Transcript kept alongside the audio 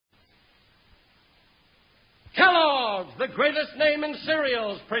Kellogg's, the greatest name in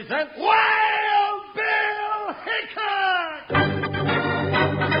cereals, present Wild Bill Hickok!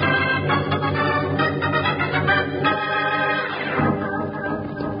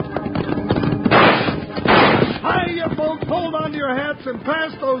 Hi, you folks, hold on to your hats and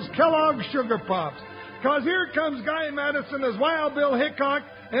pass those Kellogg's Sugar Pops. Because here comes Guy Madison as Wild Bill Hickok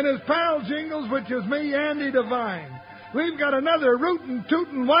and his pal Jingles, which is me, Andy Devine. We've got another rootin'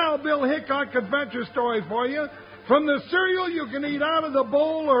 tootin' Wild Bill Hickok adventure story for you. From the cereal you can eat out of the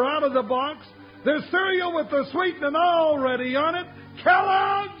bowl or out of the box, the cereal with the sweetening already on it,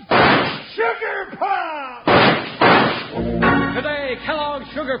 Kellogg's Sugar Pops! Today, Kellogg's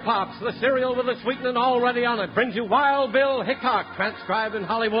Sugar Pops, the cereal with the sweetening already on it, brings you Wild Bill Hickok, transcribed in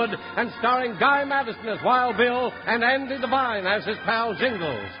Hollywood and starring Guy Madison as Wild Bill and Andy Devine as his pal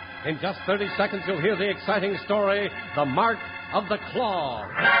Jingles. In just 30 seconds, you'll hear the exciting story, The Mark of the Claw.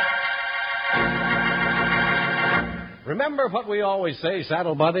 Remember what we always say,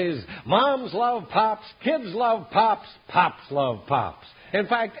 Saddle Buddies? Moms love Pops, kids love Pops, Pops love Pops. In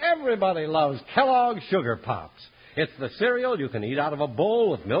fact, everybody loves Kellogg's Sugar Pops. It's the cereal you can eat out of a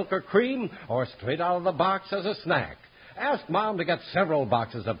bowl with milk or cream or straight out of the box as a snack. Ask Mom to get several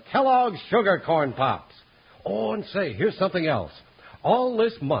boxes of Kellogg's Sugar Corn Pops. Oh, and say, here's something else. All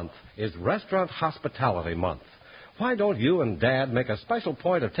this month is Restaurant Hospitality Month. Why don't you and Dad make a special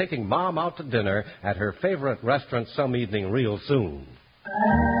point of taking Mom out to dinner at her favorite restaurant some evening real soon?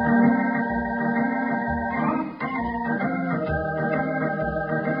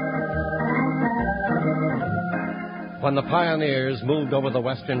 When the pioneers moved over the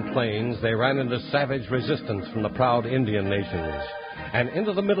western plains, they ran into savage resistance from the proud Indian nations. And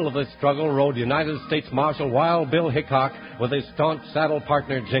into the middle of this struggle rode United States Marshal Wild Bill Hickok with his staunch saddle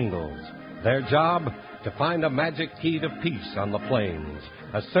partner Jingles. Their job? To find a magic key to peace on the plains.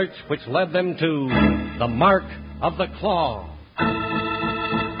 A search which led them to the Mark of the Claw.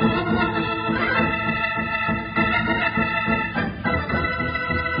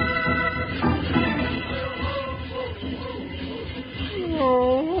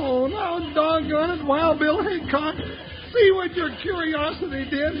 Oh, now doggone it, Wild Bill Hickok. See what your curiosity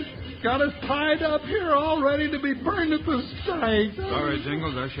did? Got us tied up here all ready to be burned at the stake. Sorry,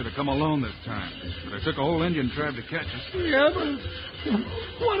 Jingles, I should have come alone this time. But I took a whole Indian tribe to catch us. Yeah, but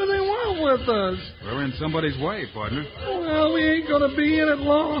what do they want with us? We're in somebody's way, partner. Well, we ain't going to be in it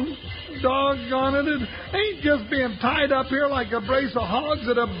long. Doggone it. It ain't just being tied up here like a brace of hogs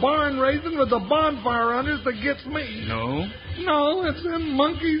at a barn raising with a bonfire under us that gets me. No? No, it's them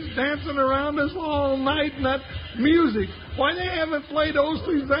monkeys dancing around us all night and that music. Why, they haven't played O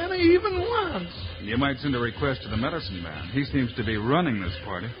Susanna even once. You might send a request to the medicine man. He seems to be running this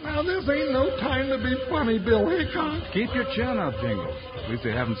party. Now, this ain't no time to be funny, Bill Hickok. Keep your chin up, Jingles. At least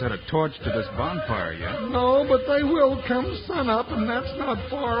they haven't set a torch to this bonfire yet. No, but they will come sunup, and that's not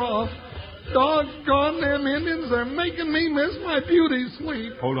far off. Doggone them Indians, they're making me miss my beauty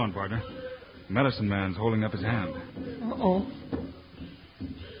sleep. Hold on, partner. Medicine man's holding up his hand. Uh-oh.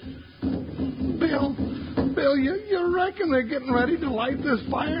 Bill, you reckon they're getting ready to light this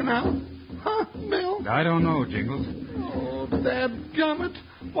fire now? Huh, Bill? I don't know, Jingles. Oh, dadgummit.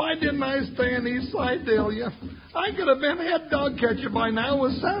 Why didn't I stay in East Side, Delia? I could have been head dog catcher by now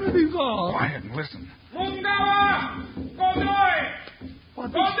with Saturdays off. Quiet and listen.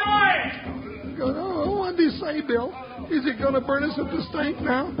 What'd he say, Bill? Is he going to burn us at the stake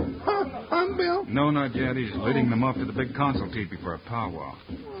now? Huh, Bill? No, not yet. He's leading them off to the big council teepee for a powwow.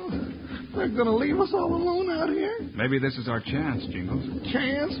 They're going to leave us all alone out here? Maybe this is our chance, Jingles.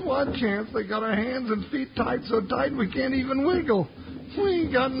 Chance? What chance? They got our hands and feet tied so tight we can't even wiggle. We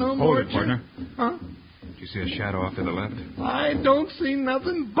ain't got no more Hold it, partner. Huh? Did you see a shadow off to the left? I don't see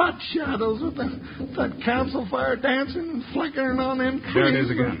nothing but shadows with that council fire dancing and flickering on them trees. There it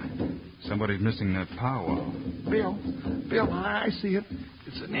is again. Somebody's missing that powwow. Bill, I see it.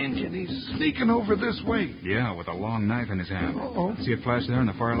 It's an Indian. He's sneaking over this way. Yeah, with a long knife in his hand. Uh-oh. See it flash there in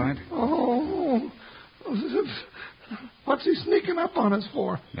the firelight? Oh. What's he sneaking up on us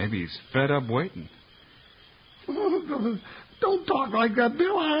for? Maybe he's fed up waiting. Oh, don't talk like that,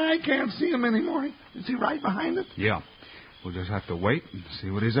 Bill. I can't see him anymore. Is he right behind us? Yeah. We'll just have to wait and see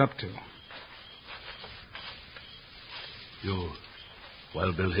what he's up to. You,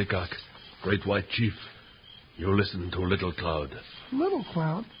 Wild Bill Hickok, Great White Chief. You listen to Little Cloud. Little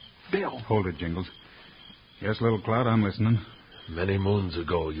Cloud? Bill. Hold it, Jingles. Yes, Little Cloud, I'm listening. Many moons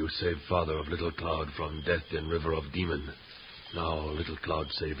ago, you saved Father of Little Cloud from death in River of Demon. Now, Little Cloud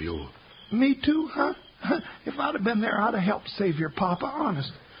save you. Me too, huh? If I'd have been there, I'd have helped save your papa,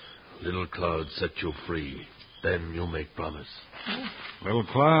 honest. Little Cloud set you free. Then you make promise. Little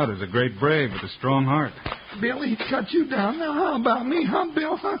Cloud is a great brave with a strong heart. Billy cut you down. Now, how about me, huh,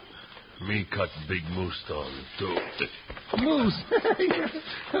 Bill? Huh? Me cut big moose down, too. Moose.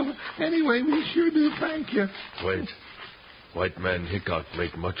 Anyway, we sure do thank you. Wait. White man Hickok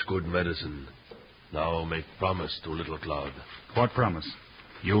make much good medicine. Now make promise to Little Cloud. What promise?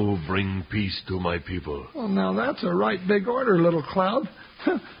 You bring peace to my people. Well, now that's a right big order, Little Cloud.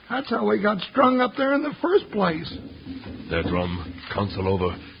 That's how we got strung up there in the first place. There, Drum. Council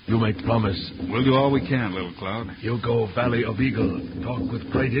over. You make promise. We'll do all we can, Little Cloud. You go Valley of Eagle. Talk with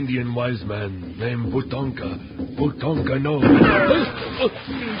great Indian wise man named Butonka. Butonka knows.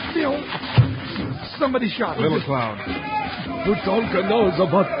 Bill, somebody shot him. Little Cloud. Butonka knows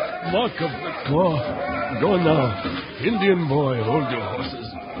about mark of the claw. Go now. Indian boy, hold your horses.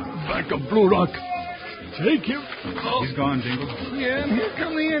 Back of Blue Rock. Take him. Oh. He's gone, Jingle. Yeah, and here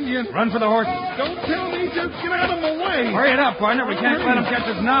come the Indians. Run for the horses. Don't tell me, just get out of my way. Hurry it up, partner. We can't let him catch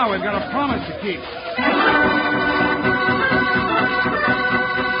us now. We've got a promise to keep.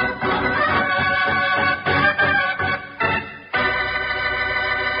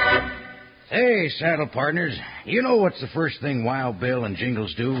 Hey, saddle partners, you know what's the first thing Wild Bill and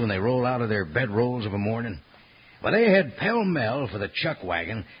Jingles do when they roll out of their bedrolls of a morning? Well, they head pell-mell for the chuck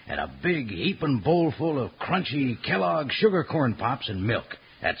wagon and a big heaping bowl full of crunchy Kellogg sugar corn pops and milk.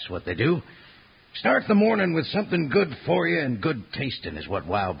 That's what they do. Start the morning with something good for you and good tasting is what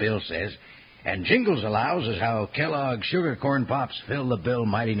Wild Bill says. And Jingles allows us how Kellogg sugar corn pops fill the bill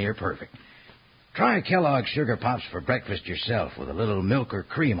mighty near perfect. Try Kellogg sugar pops for breakfast yourself with a little milk or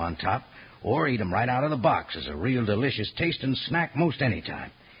cream on top, or eat 'em right out of the box as a real delicious tasting snack most any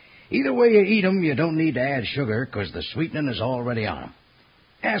time. Either way you eat 'em, you don't need to add sugar because the sweetening is already on 'em.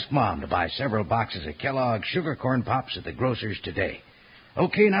 Ask Mom to buy several boxes of Kellogg sugar corn pops at the grocer's today.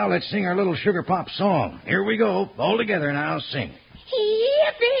 Okay, now let's sing our little sugar pop song. Here we go. All together now, sing.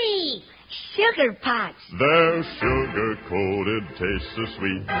 Yippee! Sugar pots. They're sugar-coated, taste so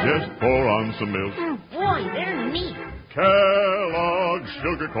sweet. Just pour on some milk. Boy, they're neat. Kellogg's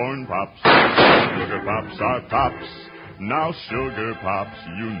Sugar Corn Pops. Sugar Pops are tops. Now Sugar Pops,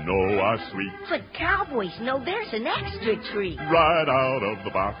 you know, are sweet. But cowboys know there's an extra treat. Right out of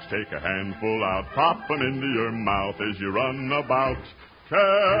the box, take a handful out. Pop 'em into your mouth as you run about.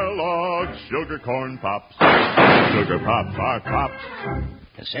 Kellogg's Sugar Corn Pops. Sugar Pops are tops.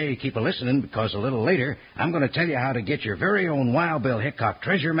 Say, keep a-listening, because a little later, I'm going to tell you how to get your very own Wild Bill Hickok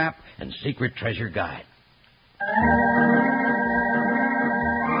treasure map and secret treasure guide.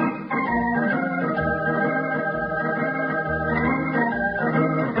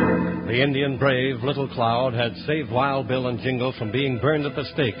 The Indian brave, Little Cloud, had saved Wild Bill and Jingle from being burned at the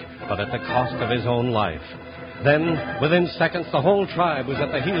stake, but at the cost of his own life. Then, within seconds, the whole tribe was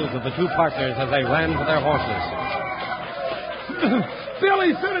at the heels of the two partners as they ran for their horses.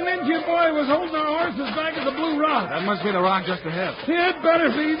 Billy said an Indian boy was holding our horses back at the Blue Rock. That must be the rock just ahead. It better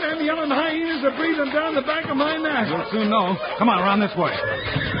be. Them yelling hyenas are breathing down the back of my neck. You'll soon know. Come on, around this way.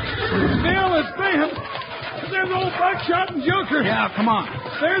 Bill, it's them. There's old Buckshot and Joker. Yeah, come on.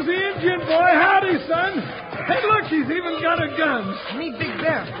 There's the Indian boy. Howdy, son. Hey, look, he's even got a gun. Me, Big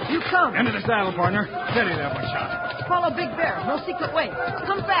Bear. You come. Into the saddle, partner. Steady there, Buckshot. Follow Big Bear. No secret way.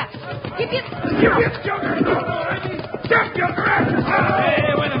 Come fast. Give it. Give it, Joker. Jump, Joker.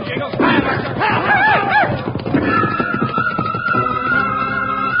 Hey, with him, Jingles.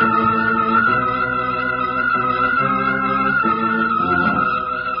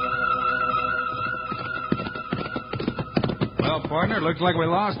 Well, partner, looks like we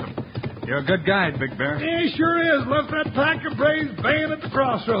lost him. You're a good guide, Big Bear. He sure is. Left that pack of braves baying at the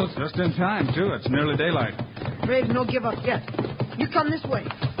crossroads. Just in time, too. It's nearly daylight. Brave, no give up yet. You come this way.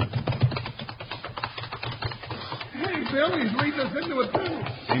 Hey, Bill, he's leading us into a tunnel.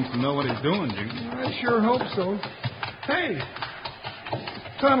 Seems to know what he's doing, Jingles. I sure hope so. Hey,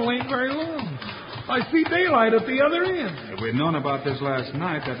 tunnel ain't very long. I see daylight at the other end. If we'd known about this last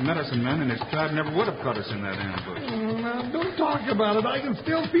night, that medicine man and his tribe never would have caught us in that ambush. Now, don't talk about it. I can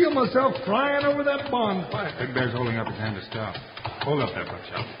still feel myself flying over that bonfire. Big Bear's holding up his hand to stop. Hold up there,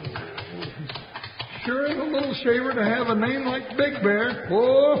 Buckshot. Sure is a little shaver to have a name like Big Bear.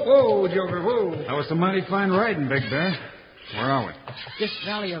 Whoa, whoa, Joker, whoa. That was some mighty fine riding, Big Bear. Where are we? This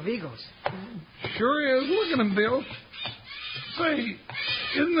Valley of Eagles. Sure is. Look at him, Bill. Say,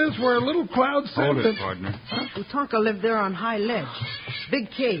 isn't this where Little Cloud said Hold it, that... partner. Utonka lived there on high ledge.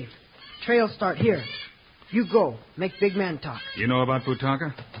 Big cave. Trail start here. You go. Make Big Man talk. You know about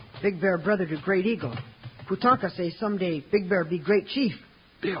Butonka? Big Bear brother to Great Eagle. Putonka say someday Big Bear be great chief.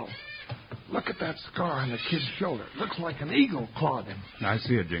 Bill, look at that scar on the kid's shoulder. Looks like an eagle clawed him. I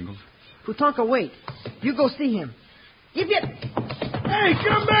see it, Jingles. Putonka, wait. You go see him. Give it. Hey,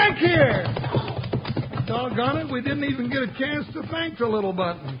 come back here. Doggone it, we didn't even get a chance to thank the little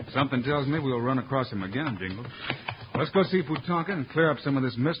button. Something tells me we'll run across him again, Jingles. Let's go see Putonka and clear up some of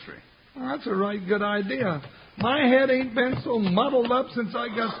this mystery. Well, that's a right good idea. My head ain't been so muddled up since I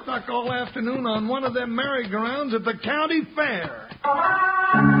got stuck all afternoon on one of them merry-go-rounds at the county fair.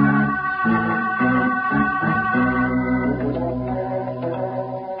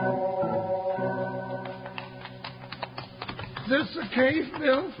 Is this the case,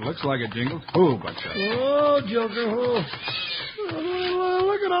 Bill? Looks like it, Jingles. Who, but Oh, Joker, oh. Oh,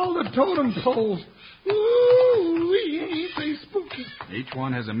 look at all the totem poles. Ooh, ain't they spooky? each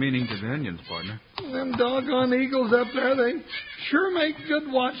one has a meaning to the Indians, partner. Them doggone eagles up there, they sure make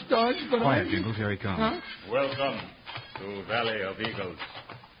good watchdogs, but Quiet, Jingles. Here he comes. Huh? Welcome to Valley of Eagles.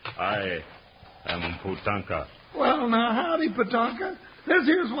 I am Putonka. Well, now, howdy, Patonka. This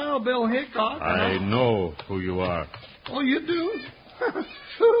here's Wild Bill Hickok. I know who you are. Oh, you do?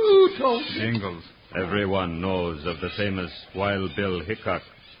 Who told you? Jingles. Everyone knows of the famous Wild Bill Hickok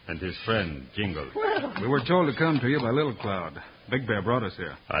and his friend, Jingles. Well, We were told to come to you by Little Cloud. Big Bear brought us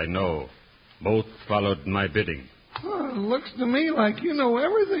here. I know. Both followed my bidding. it looks to me like you know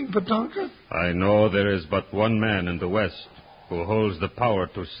everything, Patonka. I know there is but one man in the West who holds the power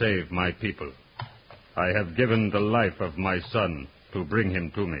to save my people. I have given the life of my son to bring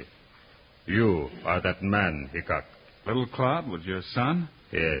him to me. You are that man, Hickok. Little Cloud was your son?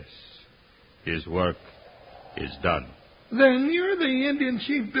 Yes. His work is done. Then you're the Indian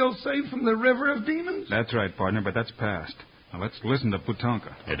chief Bill saved from the River of Demons? That's right, partner, but that's past. Now let's listen to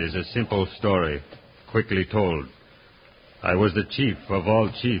Putonka. It is a simple story, quickly told. I was the chief of all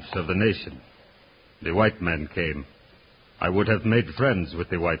chiefs of the nation. The white man came. I would have made friends with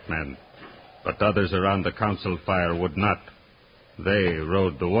the white man, but others around the council fire would not. They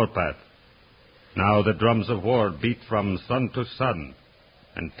rode the warpath. Now the drums of war beat from sun to sun,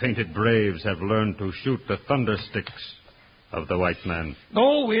 and painted braves have learned to shoot the thundersticks of the white man.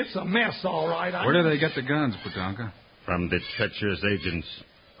 Oh, it's a mess, all right. Where do they get the guns, Putonka? From the treacherous agents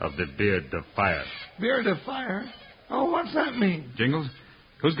of the Beard of Fire. Beard of fire? Oh, what's that mean? Jingles,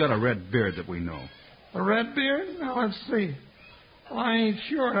 who's got a red beard that we know? A red beard? Now, let's see. Well, I ain't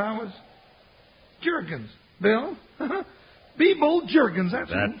sure. I was... Jerkins. Bill? Beebold Jerkins, that's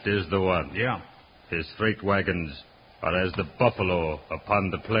That is the one. Yeah. His freight wagons are as the buffalo upon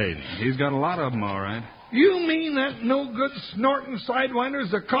the plains. He's got a lot of them, all right. You mean that no-good snorting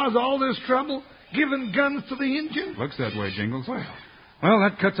sidewinders that cause all this trouble, giving guns to the Indian? Looks that way, Jingles. Well, Well,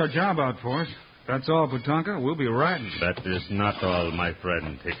 that cuts our job out for us. That's all, Putonka. We'll be riding. That is not all, my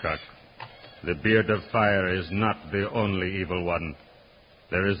friend Hickok. The Beard of Fire is not the only evil one.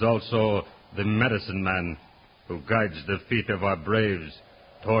 There is also the medicine man who guides the feet of our braves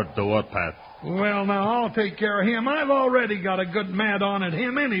toward the warpath. well, now, I'll take care of him. I've already got a good mad on at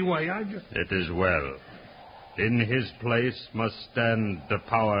him anyway. It is well. In his place must stand the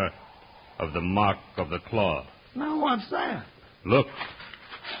power of the mark of the claw. Now, what's that? Look,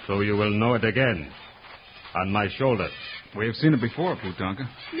 so you will know it again. On my shoulder. We have seen it before, Putonka.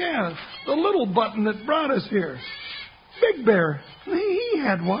 Yeah, the little button that brought us here. Big Bear. He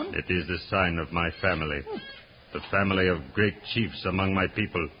had one. It is the sign of my family. The family of great chiefs among my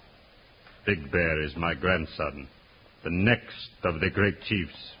people. Big Bear is my grandson, the next of the great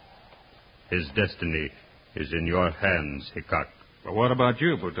chiefs. His destiny is in your hands, Hickok. But what about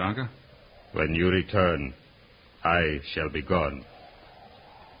you, Putonka? When you return, I shall be gone.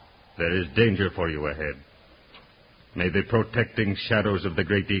 There is danger for you ahead. May the protecting shadows of the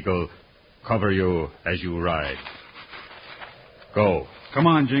great eagle cover you as you ride. Go. Come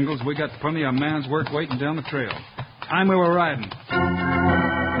on, Jingles. We got plenty of man's work waiting down the trail. Time we were riding.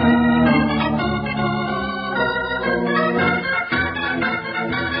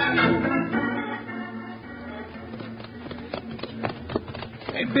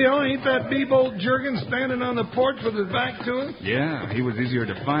 Hey, Bill, ain't that Beebold Jerkins standing on the porch with his back to us? Yeah, he was easier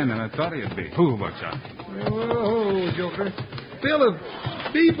to find than I thought he'd be. Who, Buckshot? Oh, Joker. Bill, if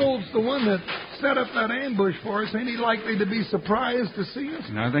Beebold's the one that set up that ambush for us, ain't he likely to be surprised to see us?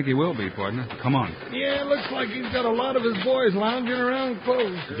 I think he will be, partner. Come on. Yeah, looks like he's got a lot of his boys lounging around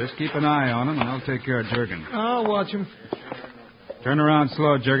close. Just keep an eye on him, and I'll take care of Jergens. I'll watch him. Turn around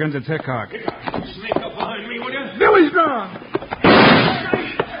slow, Jergens. It's Hickok. Sneak up behind me, will you? Billy's gone.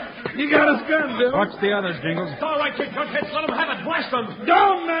 He got his gun, Bill. Watch the others, Jingles. All right, you jugheads, let him have it. Blast them.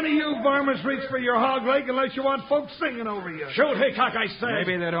 Don't none of you varmints reach for your hog leg unless you want folks singing over you. Shoot, Hickok, I say.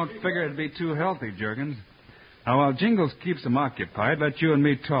 Maybe they don't figure it'd be too healthy, Jergens. Now, while Jingles keeps them occupied, let you and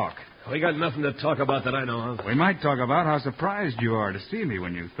me talk. We got nothing to talk about that I know of. We might talk about how surprised you are to see me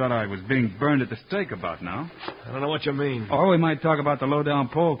when you thought I was being burned at the stake about now. I don't know what you mean. Or we might talk about the low-down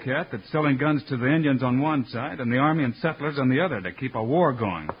polecat that's selling guns to the Indians on one side and the army and settlers on the other to keep a war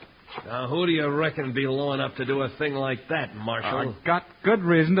going. Now, who do you reckon be low enough to do a thing like that, Marshal? I've got good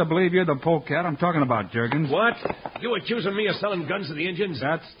reason to believe you're the polecat I'm talking about, Juergens. What? You accusing me of selling guns to the Indians?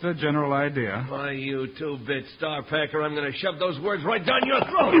 That's the general idea. Why, you two-bit star-packer, I'm going to shove those words right down your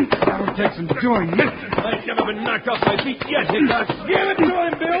throat. That'll take some doing, mister. I've never been knocked off my feet yet, Hickok. Give it to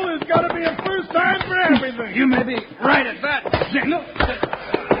him, Bill. There's got to be a first time for everything. You may be right at that, Jingle.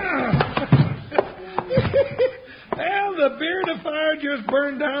 Well, the beer and the fire just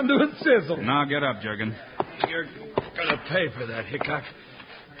burned down to a sizzle. Now get up, Juergen. You're going to pay for that, Hickok.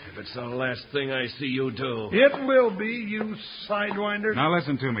 If it's the last thing I see you do. It will be, you sidewinder. Now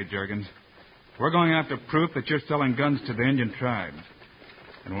listen to me, Juergens. We're going after proof that you're selling guns to the Indian tribes.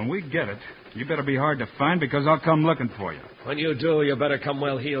 And when we get it, you better be hard to find because I'll come looking for you. When you do, you better come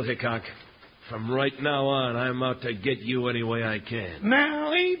well-heeled, Hickok. From right now on, I'm out to get you any way I can.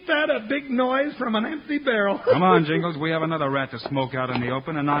 Now, ain't that a big noise from an empty barrel? Come on, Jingles. We have another rat to smoke out in the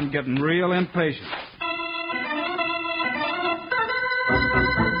open, and I'm getting real impatient.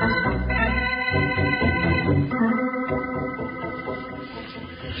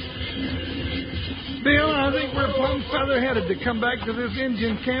 Bill, I think we're plumb feather-headed to come back to this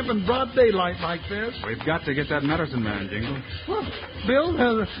Indian camp in broad daylight like this. We've got to get that medicine man, Jingle. Well, Bill,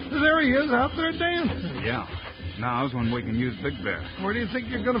 there he is out there dancing. Yeah. Now's when we can use Big Bear. Where do you think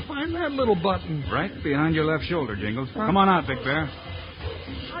you're going to find that little button? Right behind your left shoulder, Jingles. Come on out, Big Bear.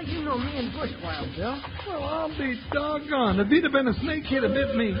 How you know me and Bush Wild, Bill? Well, I'll be doggone. If he'd have been a snake, he'd have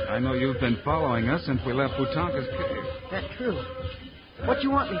bit me. I know you've been following us since we left Butanka's cave. That's true. What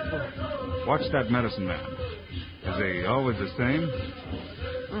you want me for? Watch that medicine man. Is he always the same?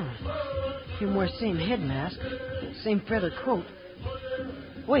 Him wear same head mask, same feather coat.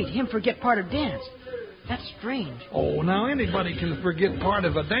 Wait, him forget part of dance. That's strange. Oh, now anybody can forget part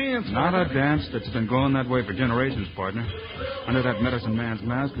of a dance. Not a dance that's been going that way for generations, partner. Under that medicine man's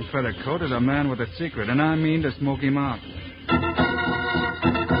mask and feather coat is a man with a secret, and I mean to smoke him out.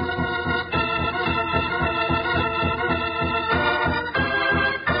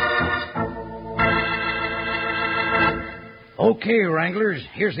 Okay, Wranglers,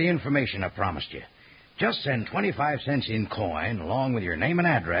 here's the information I promised you. Just send 25 cents in coin along with your name and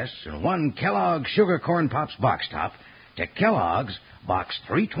address and one Kellogg's Sugar Corn Pops box top to Kellogg's, Box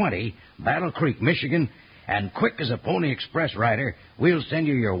 320, Battle Creek, Michigan, and quick as a Pony Express rider, we'll send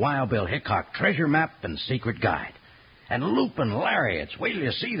you your Wild Bill Hickok treasure map and secret guide. And loopin' lariats, wait till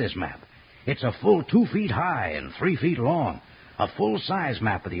you see this map. It's a full 2 feet high and 3 feet long. A full-size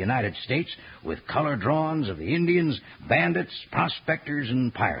map of the United States with color drawings of the Indians, bandits, prospectors,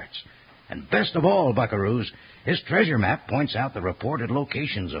 and pirates. And best of all, buckaroos, this treasure map points out the reported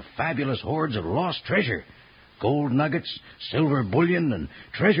locations of fabulous hoards of lost treasure. Gold nuggets, silver bullion, and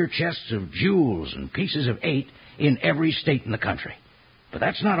treasure chests of jewels and pieces of 8 in every state in the country. But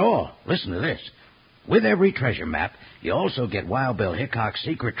that's not all. Listen to this. With every treasure map, you also get Wild Bill Hickok's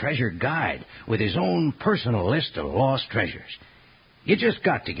secret treasure guide with his own personal list of lost treasures. You just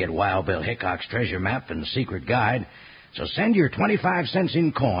got to get Wild Bill Hickok's treasure map and secret guide, so send your 25 cents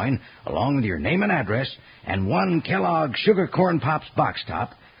in coin along with your name and address and one Kellogg's Sugar Corn Pops box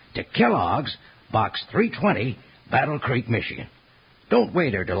top to Kellogg's, Box 320, Battle Creek, Michigan. Don't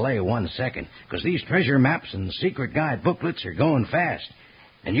wait or delay 1 second, because these treasure maps and secret guide booklets are going fast.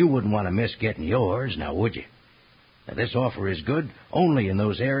 And you wouldn't want to miss getting yours, now would you? Now, this offer is good only in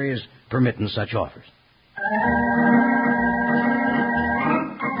those areas permitting such offers.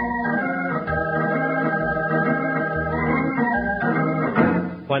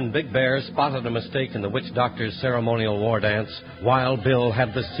 When Big Bear spotted a mistake in the witch doctor's ceremonial war dance, Wild Bill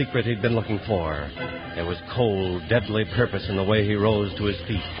had the secret he'd been looking for. There was cold, deadly purpose in the way he rose to his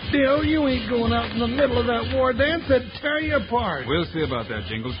feet. Bill, you ain't going out in the middle of that war dance. That'd tear you apart. We'll see about that,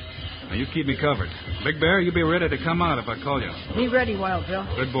 Jingles. Now, you keep me covered. Big Bear, you be ready to come out if I call you. Me ready, Wild Bill.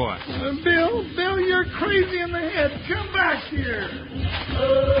 Good boy. Bill, you're crazy in the head. Come back here.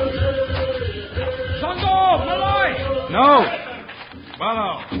 Songo, Malloy! No!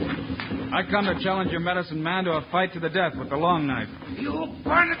 Follow. I come to challenge your medicine man to a fight to the death with the long knife. You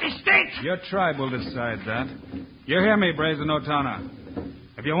burn the stake! Your tribe will decide that. You hear me, Brazen Otana.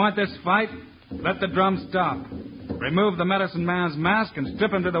 If you want this fight, let the drum stop. Remove the medicine man's mask and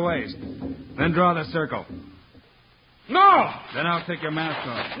strip him to the waist. Then draw the circle. No! Then I'll take your mask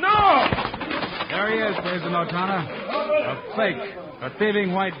off. No! There he is, Brazen Otana. A fake. A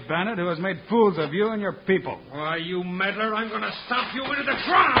thieving white bandit who has made fools of you and your people. Why, you meddler, I'm going to stomp you into the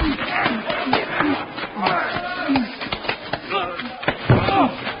ground.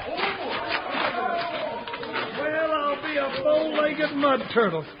 Well, I'll be a bow-legged mud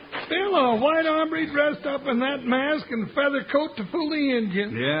turtle. Still a white hombre dressed up in that mask and feather coat to fool the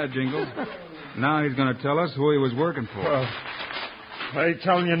Indian. Yeah, Jingles. Now he's going to tell us who he was working for. I ain't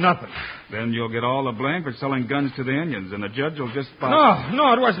telling you nothing. Then you'll get all the blame for selling guns to the Indians, and the judge will just spot...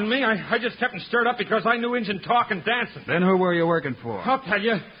 No, it wasn't me. I just kept him stirred up because I knew Indian talk and dancing. Then who were you working for? I'll tell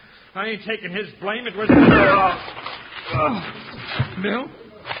you. I ain't taking his blame. It was... Bill?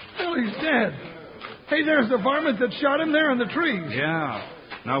 Bill, he's dead. Hey, there's the varmint that shot him there in the trees. Yeah.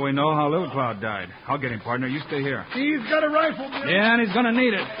 Now we know how Little Cloud died. I'll get him, partner. You stay here. He's got a rifle, Bill. Yeah, and he's going to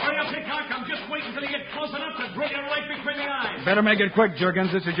need it. Hurry up, Hickok. I'm just waiting till he gets close enough to drill you right between the eyes. Better make it quick,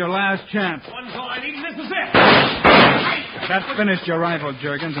 Jurgens. This is your last chance. One's all I need, and this is it. That's finished your rifle,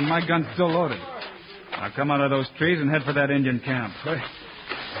 Jurgens, and my gun's still loaded. Now come out of those trees and head for that Indian camp. You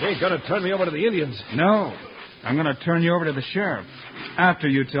ain't going to turn me over to the Indians. No. I'm going to turn you over to the sheriff. After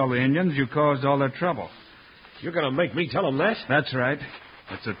you tell the Indians you caused all their trouble. You're going to make me tell them that? That's right.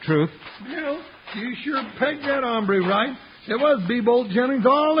 It's the truth. Bill, you sure pegged that hombre right. It was B-Bolt Jennings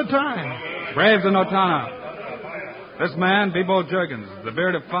all the time. Braves of Notana. This man, B-Bolt Jurgens, the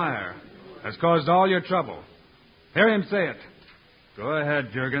Beard of Fire, has caused all your trouble. Hear him say it. Go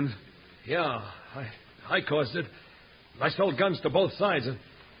ahead, Jurgens. Yeah, I caused it. I sold guns to both sides and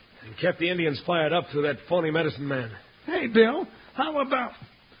kept the Indians fired up through that phony medicine man. Hey, Bill, how about...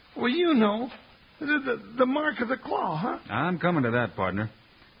 Well, you know, the mark of the claw, huh? I'm coming to that, partner.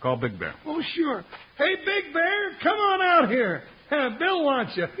 Call Big Bear. Oh, sure. Hey, Big Bear, come on out here. Bill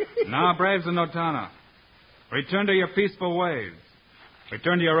wants you. Now, Braves of Notana, return to your peaceful ways.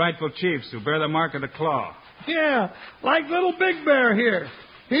 Return to your rightful chiefs who bear the mark of the claw. Yeah, like little Big Bear here.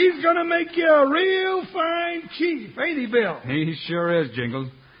 He's going to make you a real fine chief, ain't he, Bill? He sure is, Jingles.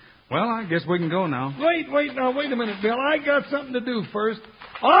 Well, I guess we can go now. Wait a minute, Bill. I got something to do first.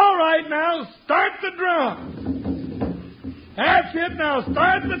 All right, now, start the drum. That's it, now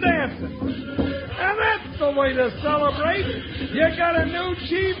start the dancing. And that's the way to celebrate. You got a new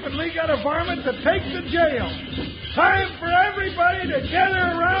chief, and we got a varmint to take to jail. Time for everybody to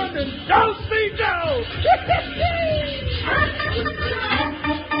gather around and do-see-do.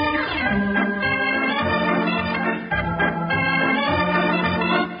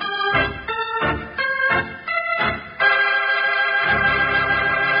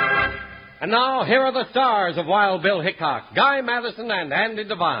 And now, here are the stars of Wild Bill Hickok, Guy Madison and Andy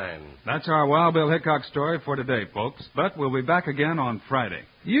Devine. That's our Wild Bill Hickok story for today, folks. But we'll be back again on Friday.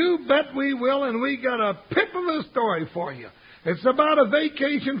 You bet we will, and we got a pip of a story for you. It's about a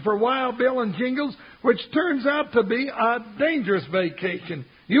vacation for Wild Bill and Jingles, which turns out to be a dangerous vacation.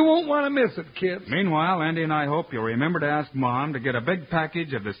 You won't want to miss it, kids. Meanwhile, Andy and I hope you'll remember to ask Mom to get a big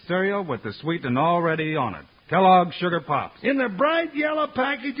package of the cereal with the sweetening already on it. Kellogg's Sugar Pops. In the bright yellow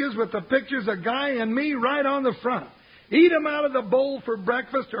packages with the pictures of Guy and me right on the front. Eat them out of the bowl for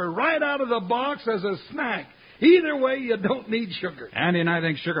breakfast or right out of the box as a snack. Either way, you don't need sugar. Andy and I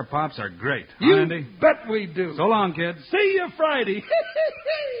think Sugar Pops are great. You huh, Andy? bet we do. So long, kids. See you Friday.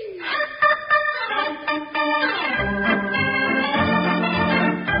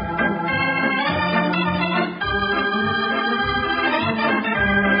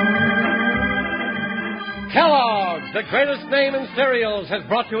 Kellogg's, the greatest name in cereals, has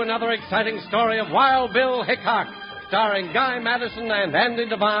brought you another exciting story of Wild Bill Hickok, starring Guy Madison and Andy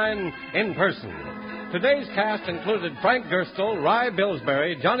Devine in person. Today's cast included Frank Gerstle, Rye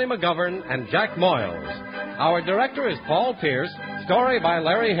Billsbury, Johnny McGovern, and Jack Moyles. Our director is Paul Pierce, story by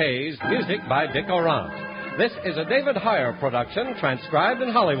Larry Hayes, music by Dick Orant. This is a David Heyer production, transcribed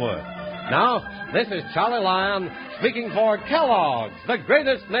in Hollywood. Now, this is Charlie Lyon speaking for Kellogg's, the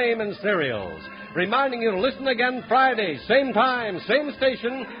greatest name in cereals, reminding you to listen again Friday, same time, same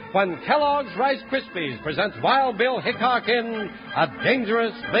station, when Kellogg's Rice Krispies presents Wild Bill Hickok in A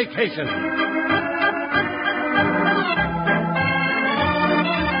Dangerous Vacation.